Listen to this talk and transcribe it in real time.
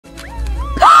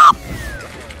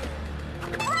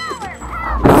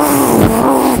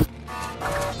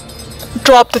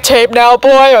Drop the tape now,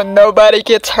 boy, or nobody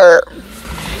gets hurt.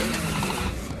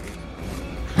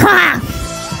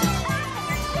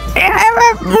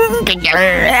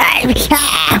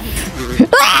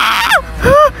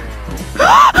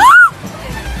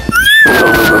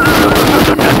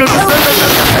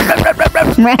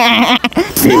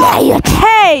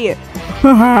 Hey!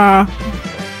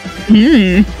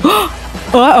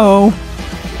 Uh-oh.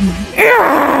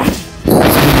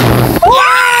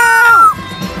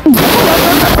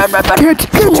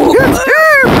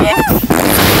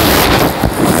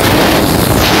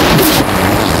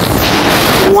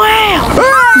 Wow!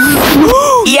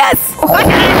 Yes!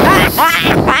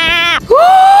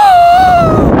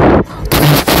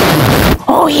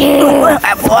 Oh yeah!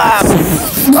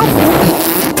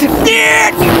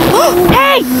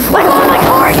 Hey! Let go of my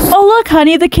cord! Oh look,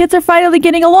 honey, the kids are finally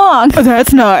getting along.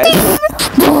 That's nice.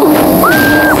 No!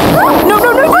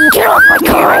 Get off my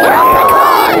car! Get off my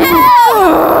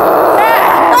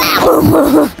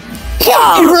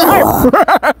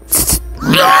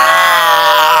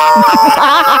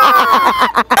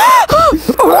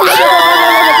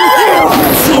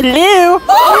Hello!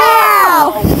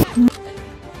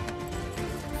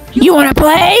 You wanna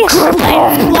play?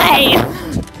 Play!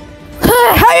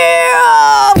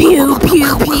 Pew,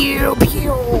 pew, pew,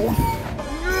 pew.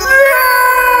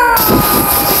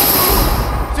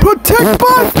 Protect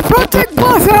bus! Protect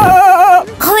bus!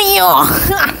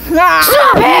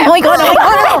 Stop it! Oh my god,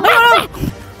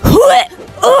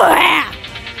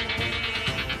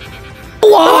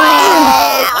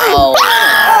 Whoa!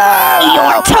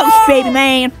 You're toast, baby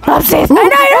man. Oops.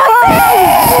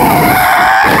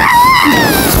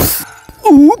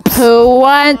 Who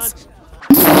wants?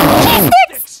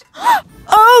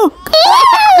 Oh!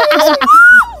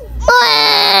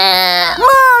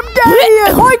 Mom, Daddy, I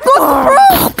got the broom!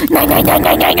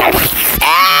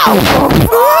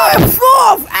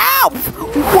 Ow!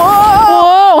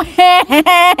 Whoa!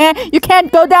 You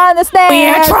can't go down the stairs!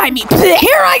 Yeah, try me!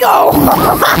 Here I go!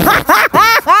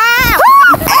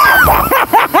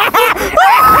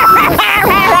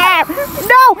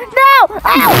 No!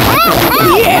 Ow!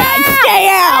 Yeah, stay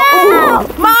out!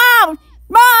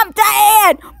 Mom,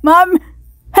 Dad! Mom,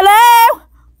 hello?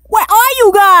 Where are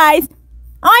you guys?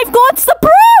 I've got the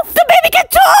proof! The baby can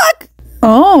talk!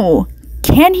 Oh,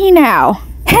 can he now?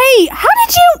 Hey, how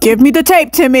did you... Give me the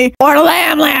tape, Timmy. Or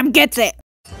Lamb gets it.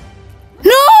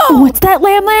 No! What's that,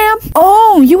 Lamb?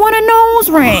 Oh, you want a nose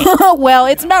ring? Well,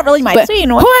 it's not really my scene.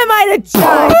 Who am I to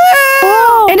judge?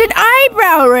 Oh. And an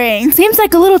eyebrow ring. Seems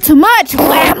like a little too much,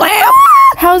 Lamb.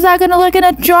 How's that gonna look in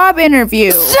a job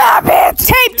interview? Stop it!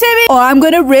 Tape, Timmy! Oh, I'm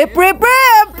gonna rip! No! Let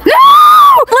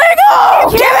go!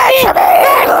 Give it to me!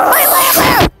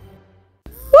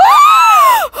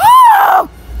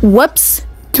 Whoops.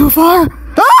 Too far?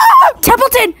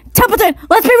 Templeton,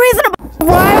 let's be reasonable.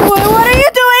 What are you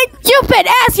doing? You've been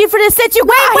asking for this since you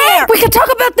got here. We can talk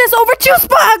about this over juice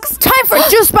box. Time for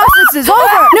juice boxes is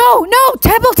over. No,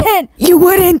 Templeton. You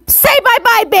wouldn't. Say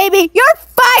bye-bye, baby. You're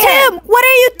fired. Tim, what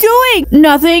are you doing?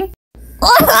 Nothing.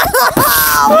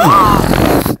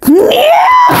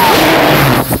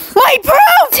 My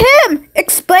proof! Tim,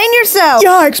 explain yourself.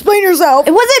 Yeah, explain yourself.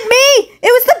 It wasn't me.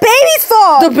 It was the baby's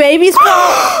fault. The baby's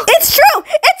fault? It's true.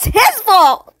 It's his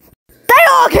fault. They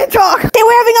all can talk. They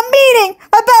were having a meeting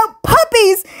about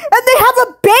puppies, and they have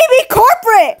a baby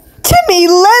corporate. Timmy,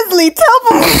 Leslie,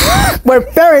 Templeton. We're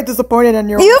very disappointed in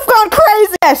you. You've gone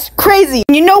crazy. Yes, crazy.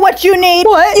 You know what you need?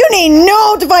 What? You need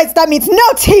no device. That means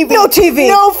no TV. No TV.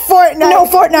 No Fortnite. No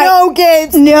Fortnite. No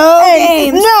games. No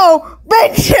games. No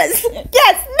benches.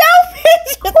 Yes, no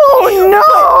benches. Oh, no.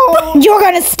 You're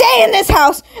going to stay in this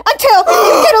house until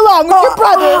you get along with your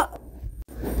brother.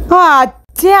 Ah,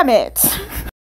 damn it.